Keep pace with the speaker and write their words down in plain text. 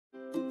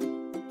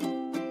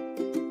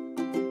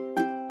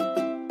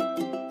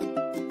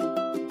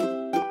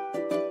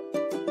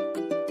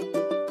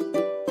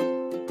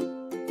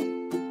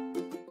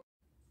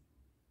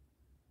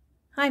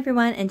Hi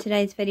everyone, in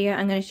today's video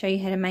I'm going to show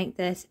you how to make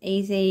this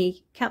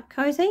easy cup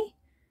cozy.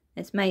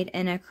 It's made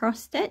in a cross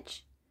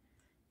stitch,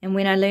 and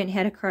when I learned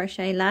how to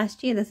crochet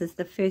last year, this is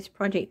the first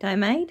project I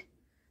made.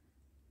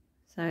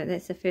 So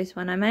that's the first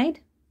one I made.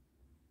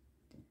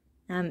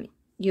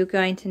 You're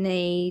going to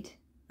need,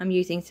 I'm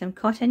using some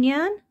cotton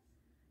yarn,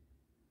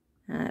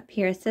 a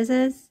pair of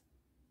scissors,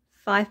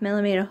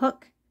 5mm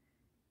hook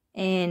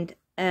and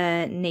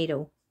a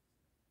needle.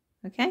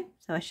 Okay,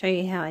 so I'll show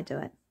you how I do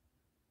it.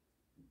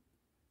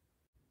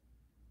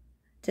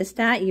 To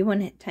start, you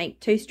want to take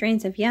 2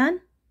 strands of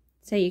yarn,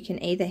 so you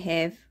can either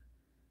have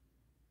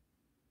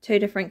 2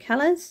 different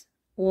colors,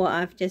 or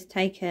I've just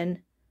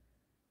taken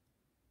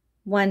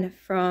one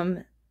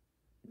from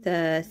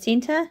the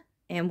center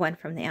and one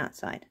from the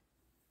outside.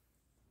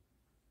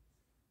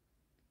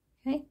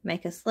 Okay,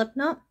 make a slip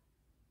knot.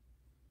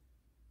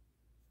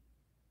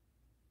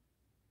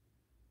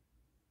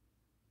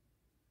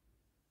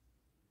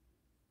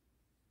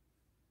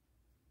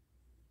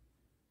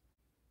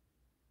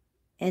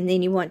 And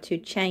then you want to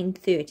chain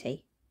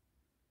 30.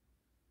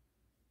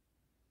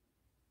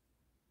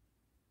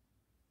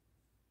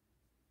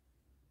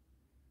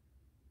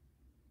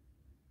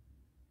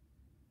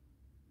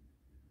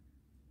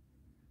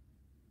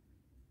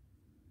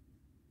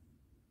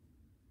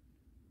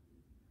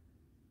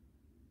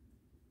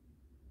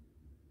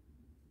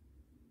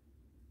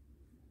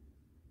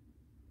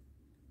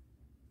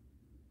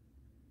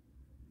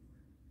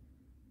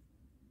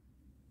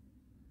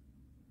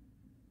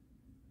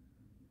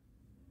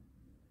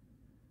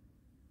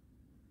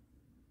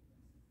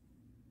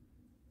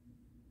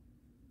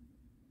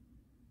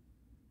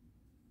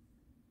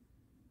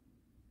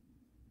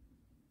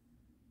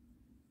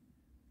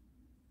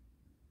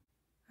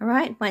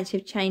 Alright, once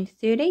you've chained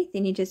 30,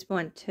 then you just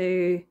want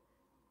to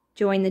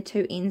join the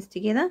 2 ends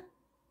together.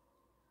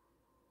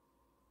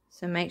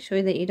 So make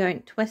sure that you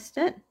don't twist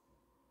it.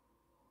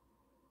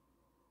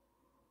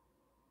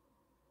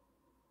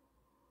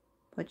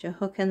 Put your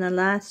hook in the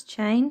last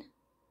chain.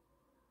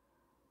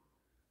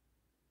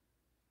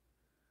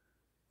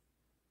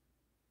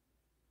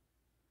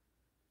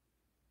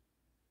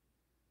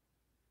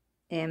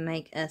 And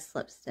make a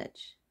slip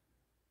stitch.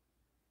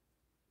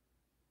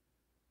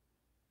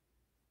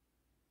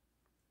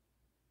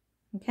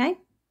 Okay.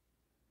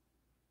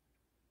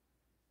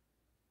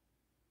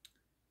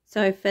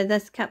 So for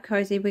this cup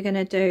cozy, we're going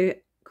to do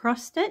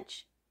cross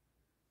stitch.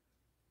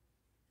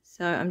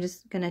 So I'm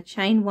just going to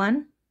chain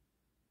 1,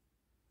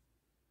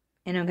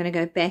 and I'm going to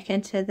go back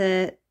into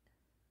the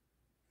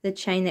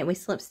chain that we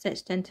slip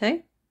stitched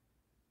into.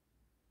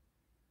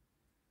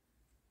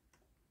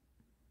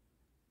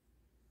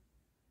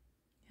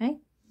 Okay,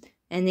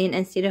 and then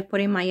instead of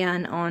putting my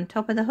yarn on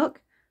top of the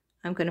hook,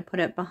 I'm going to put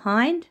it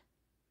behind,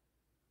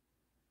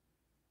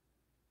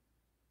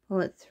 pull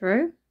it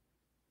through,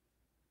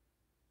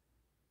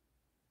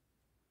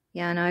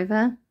 yarn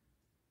over,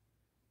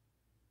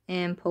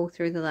 and pull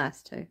through the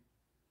last 2.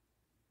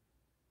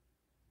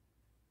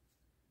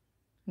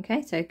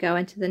 Okay, so go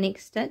into the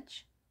next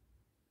stitch,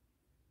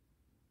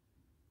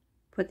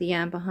 put the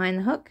yarn behind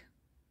the hook,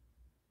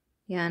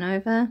 yarn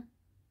over,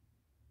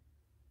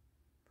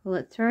 pull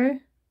it through,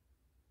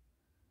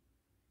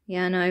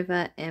 yarn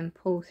over, and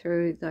pull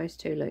through those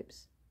 2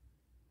 loops.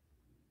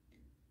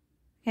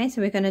 Okay,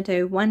 so we're going to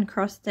do 1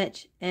 cross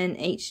stitch in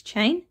each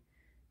chain,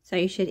 so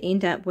you should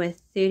end up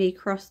with 30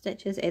 cross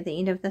stitches at the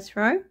end of this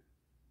row.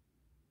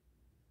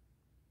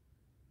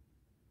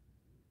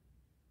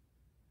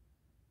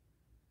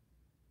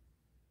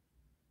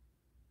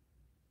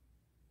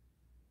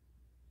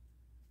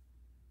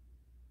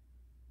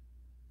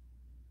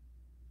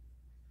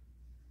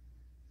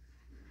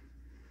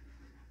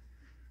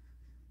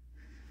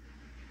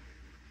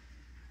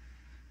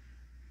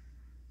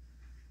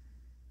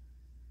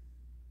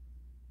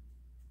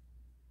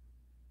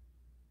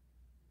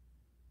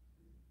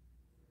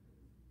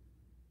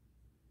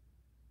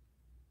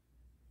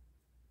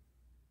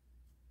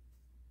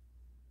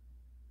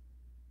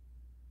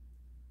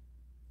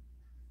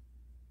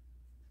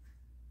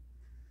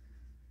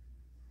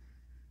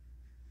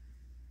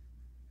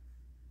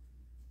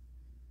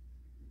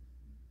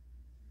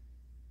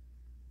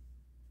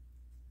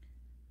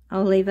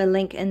 I'll leave a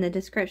link in the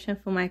description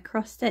for my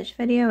cross stitch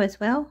video as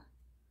well.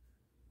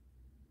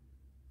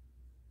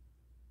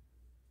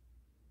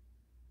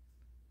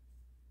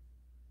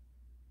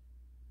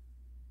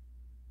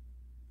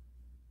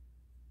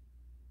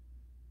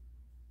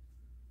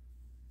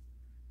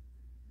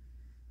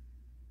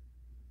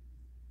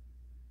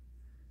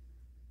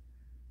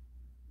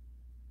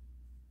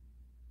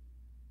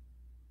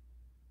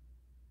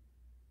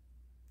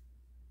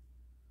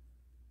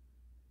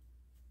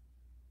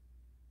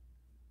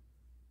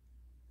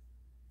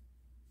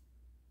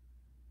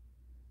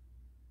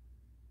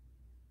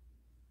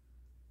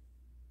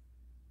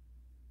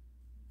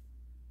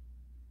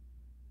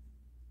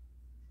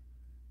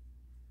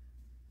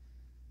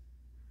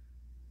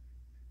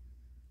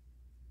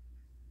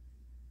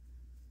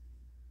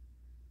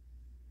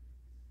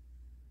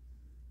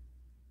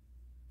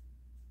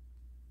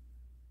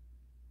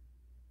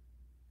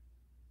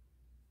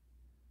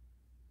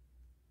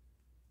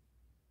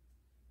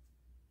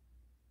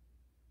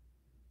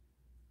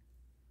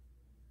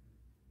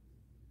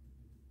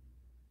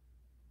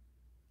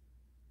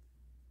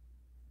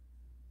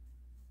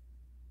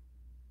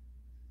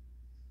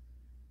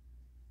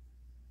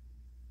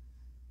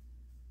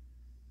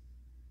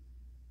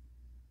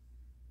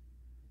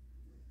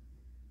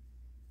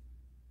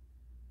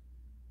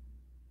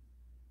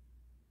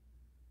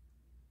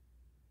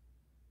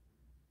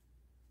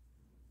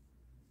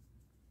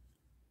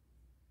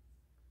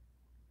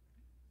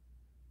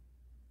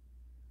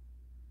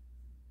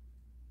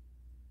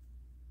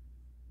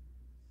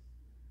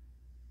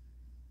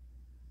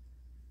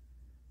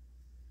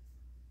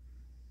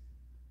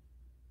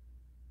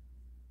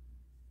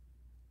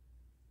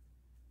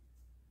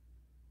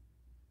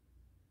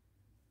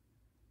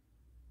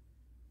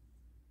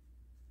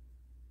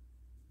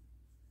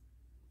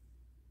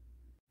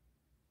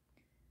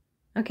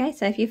 Okay,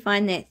 so if you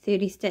find that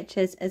 30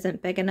 stitches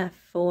isn't big enough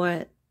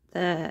for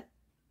the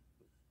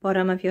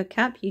bottom of your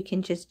cup, you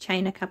can just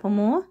chain a couple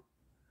more.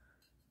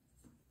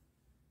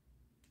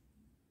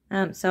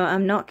 So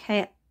I'm not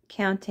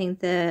counting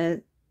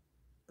the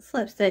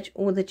slip stitch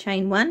or the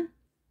chain one,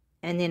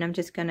 and then I'm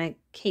just going to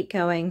keep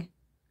going,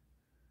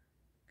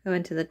 go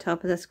into the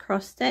top of this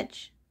cross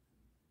stitch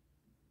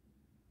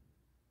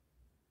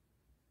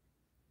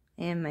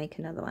and make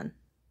another one.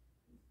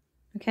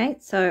 Okay,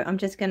 so I'm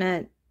just going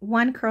to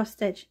one cross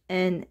stitch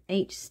in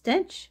each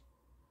stitch,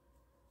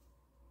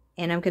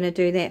 and I'm going to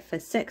do that for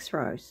 6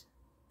 rows.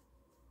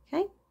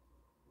 Okay,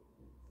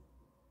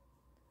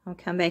 I'll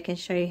come back and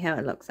show you how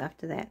it looks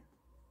after that.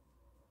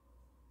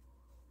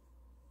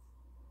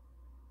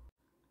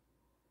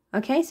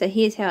 Okay, so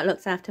here's how it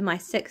looks after my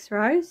 6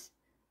 rows,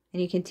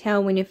 and you can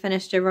tell when you've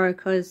finished a row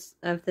because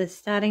of the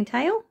starting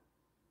tail.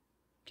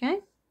 Okay,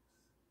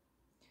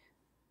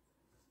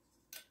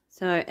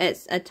 so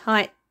it's a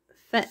tight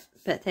fit,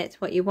 but that's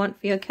what you want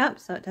for your cup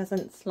so it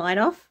doesn't slide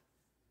off.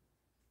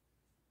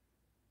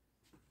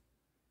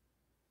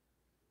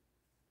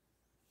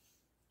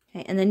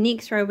 Okay, in the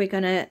next row we're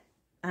going to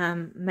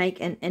make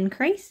an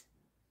increase.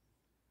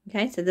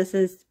 Okay, so this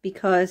is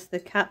because the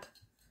cup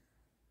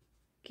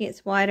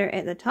gets wider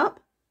at the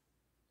top.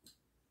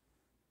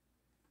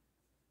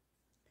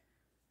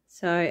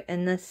 So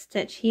in this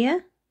stitch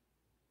here,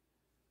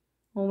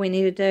 all we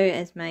need to do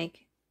is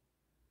make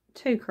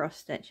 2 cross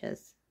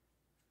stitches.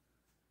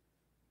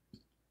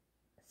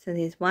 So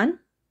there's one,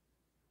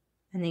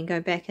 and then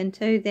go back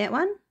into that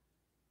one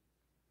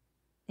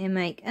and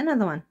make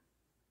another one.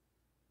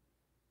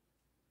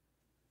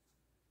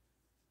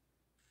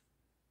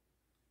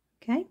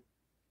 Okay,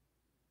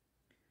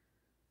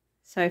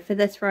 so for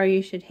this row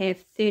you should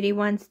have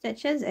 31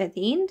 stitches at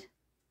the end.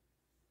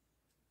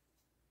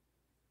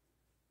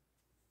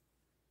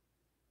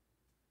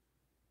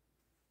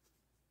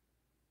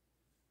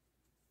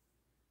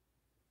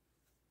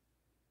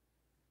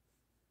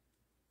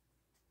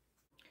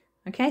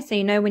 Okay, so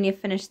you know when you've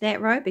finished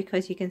that row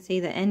because you can see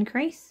the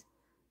increase.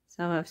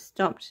 So I've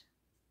stopped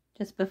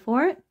just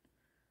before it.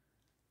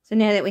 So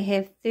now that we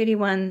have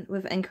 31,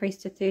 we've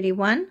increased to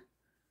 31.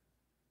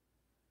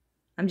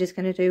 I'm just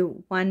going to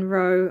do 1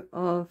 row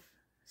of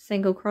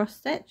single cross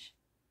stitch.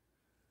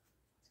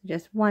 So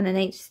just 1 in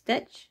each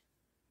stitch.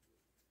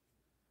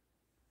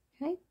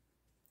 Okay,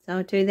 so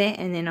I'll do that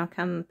and then I'll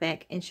come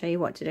back and show you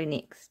what to do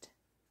next.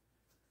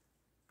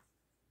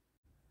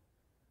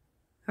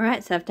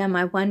 Alright, so I've done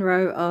my 1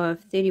 row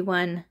of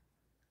 31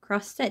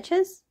 cross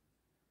stitches.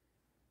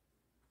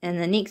 In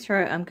the next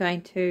row I'm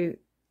going to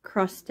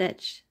cross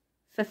stitch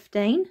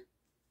 15.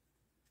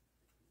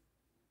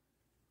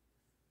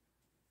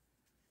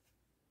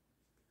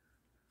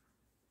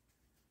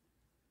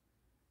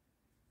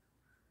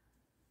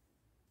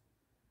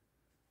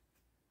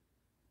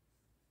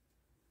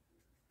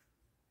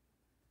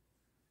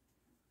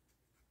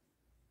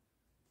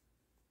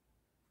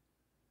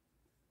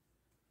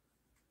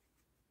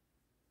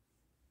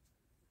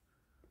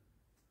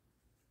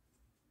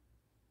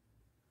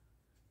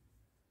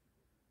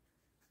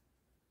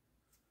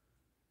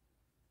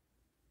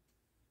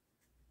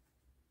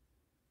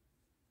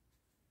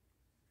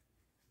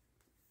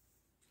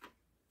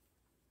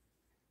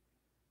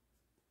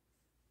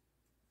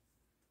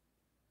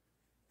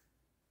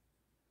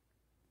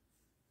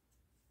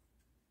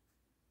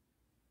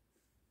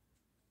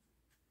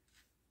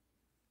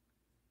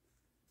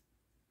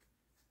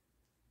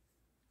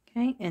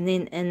 Okay, and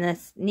then in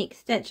this next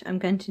stitch I'm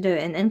going to do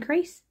an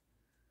increase,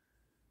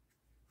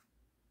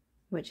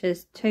 which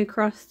is 2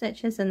 cross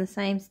stitches in the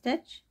same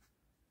stitch,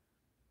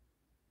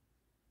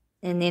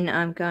 and then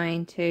I'm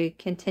going to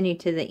continue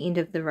to the end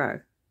of the row.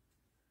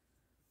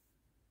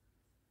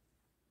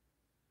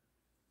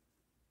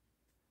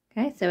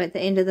 Okay, so at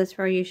the end of this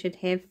row you should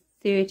have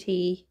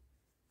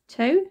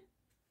 32.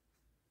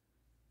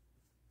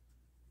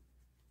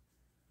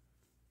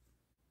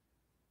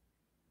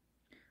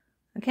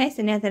 Okay,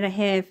 so now that I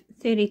have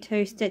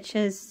 32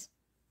 stitches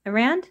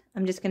around,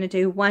 I'm just going to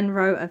do 1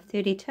 row of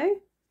 32.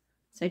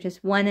 So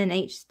just 1 in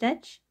each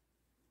stitch.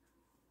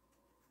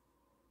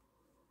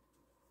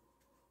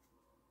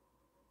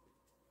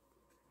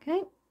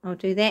 Okay, I'll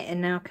do that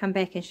and then I'll come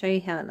back and show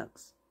you how it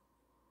looks.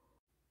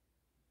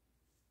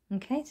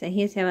 Okay, so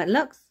here's how it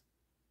looks.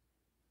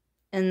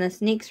 In this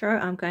next row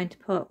I'm going to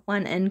put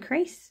 1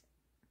 increase.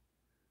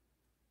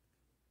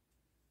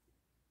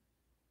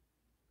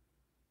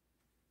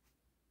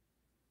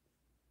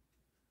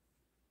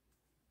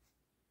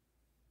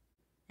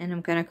 And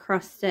I'm going to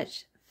cross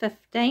stitch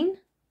 15.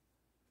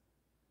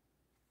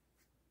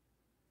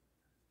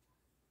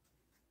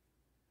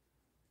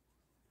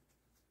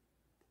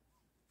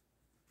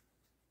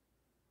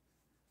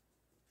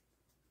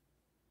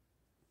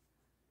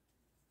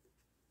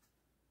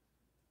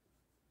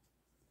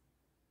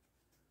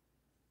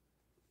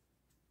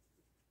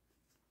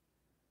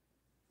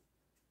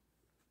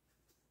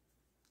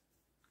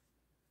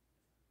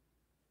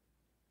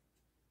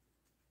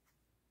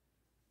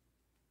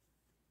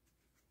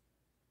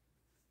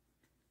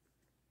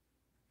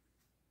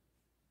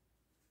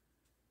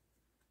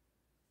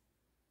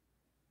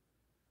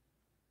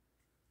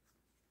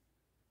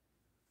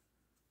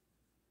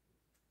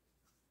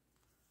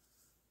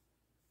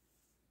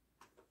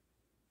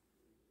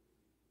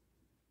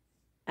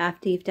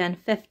 after you've done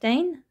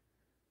 15,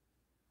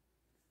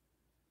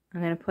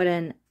 I'm going to put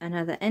in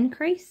another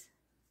increase.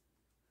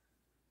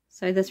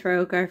 So this row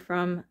will go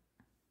from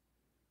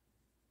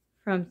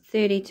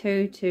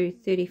 32 to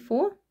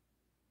 34,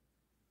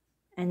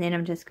 and then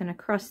I'm just going to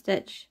cross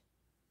stitch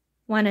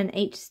one in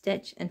each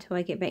stitch until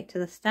I get back to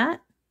the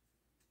start.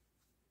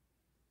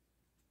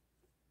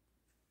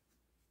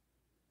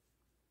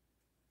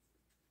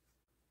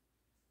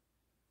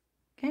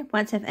 Okay,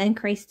 once I've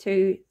increased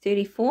to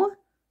 34,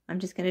 I'm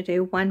just going to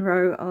do one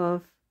row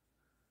of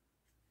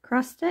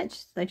cross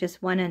stitch, so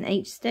just one in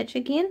each stitch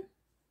again.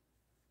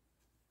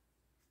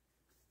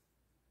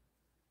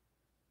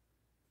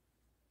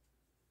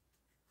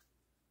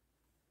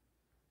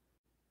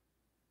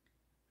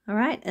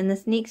 Alright, in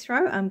this next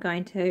row I'm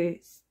going to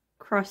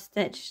cross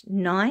stitch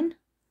 9.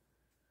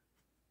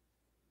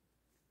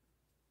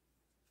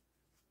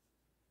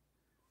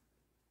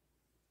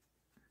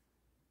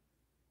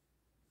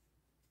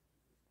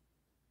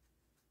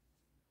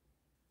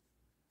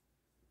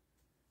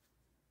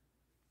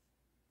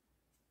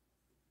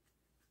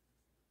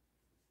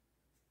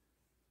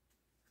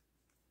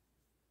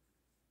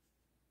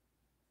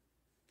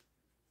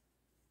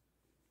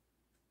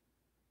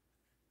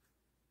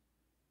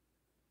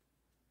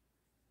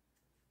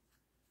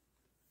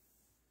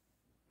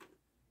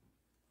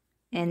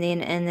 And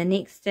then in the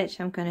next stitch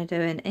I'm going to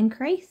do an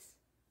increase.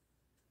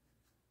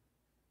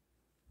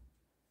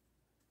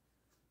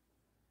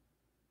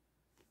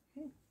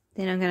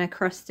 Then I'm going to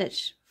cross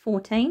stitch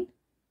 14.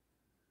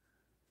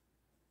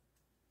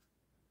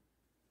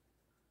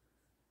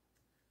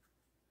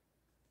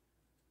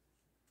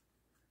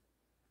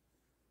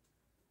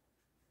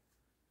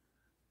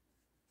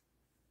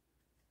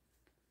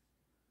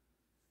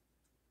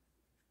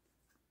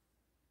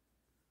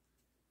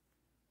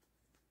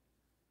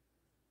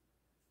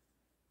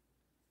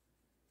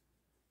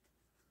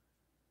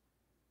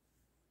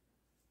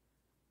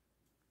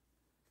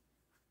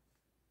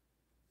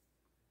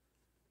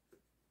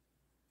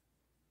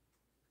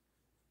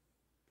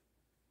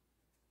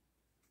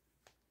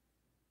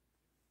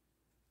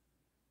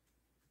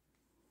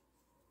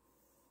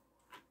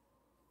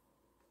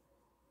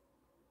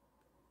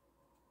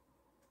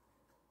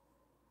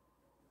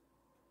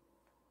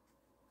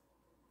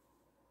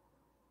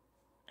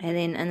 And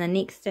then in the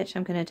next stitch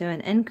I'm going to do an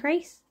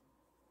increase.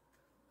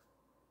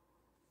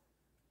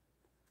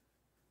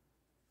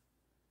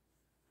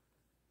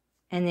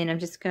 And then I'm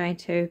just going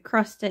to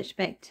cross stitch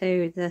back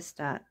to the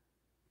start.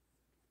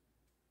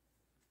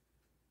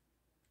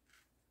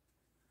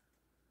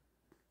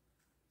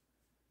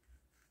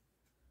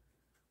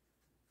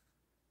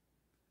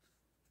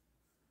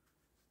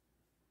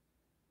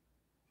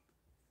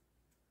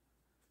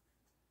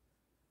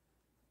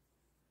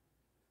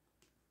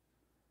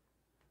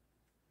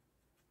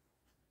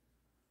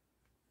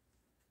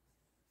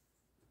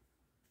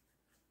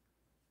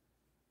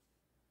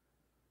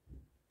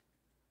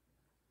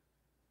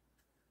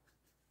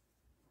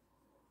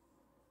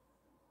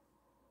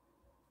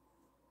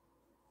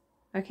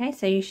 Okay,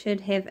 so you should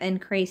have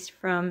increased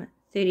from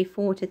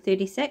 34 to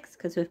 36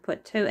 because we've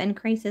put 2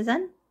 increases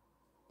in.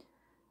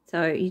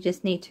 So you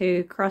just need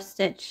to cross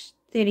stitch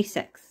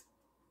 36,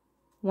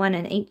 one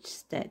in each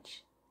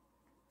stitch.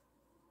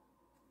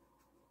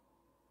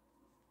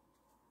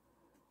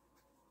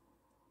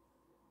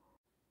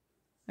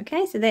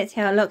 Okay, so that's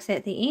how it looks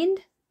at the end.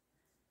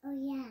 Oh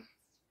yeah.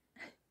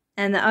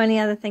 And the only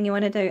other thing you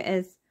want to do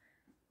is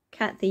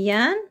cut the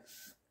yarn.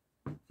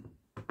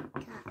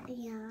 Cut the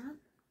yarn.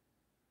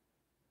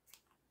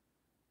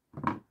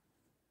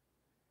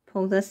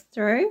 Pull this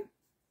through.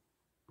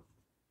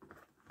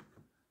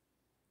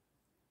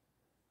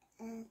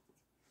 And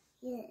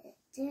yeah,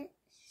 this.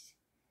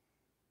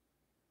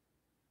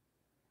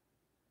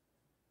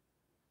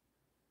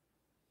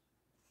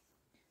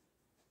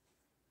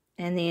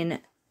 And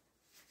then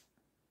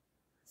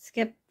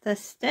skip this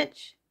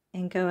stitch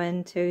and go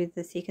into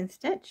the second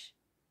stitch.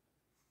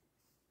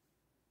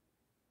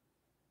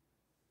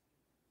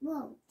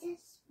 Whoa,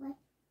 this one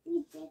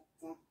we did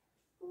the.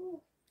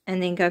 Ooh.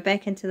 And then go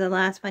back into the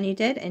last one you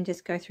did and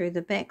just go through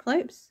the back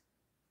loops.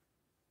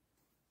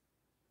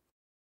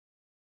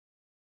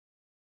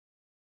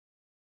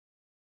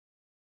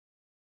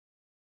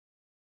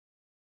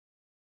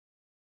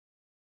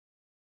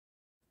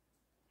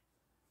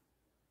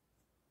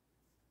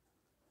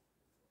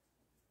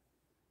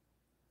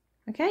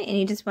 Okay, and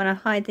you just want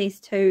to hide these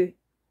 2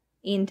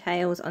 end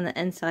tails on the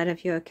inside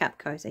of your cup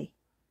cozy.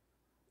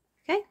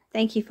 Okay,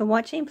 thank you for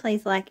watching.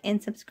 Please like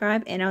and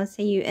subscribe, and I'll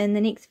see you in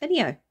the next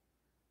video.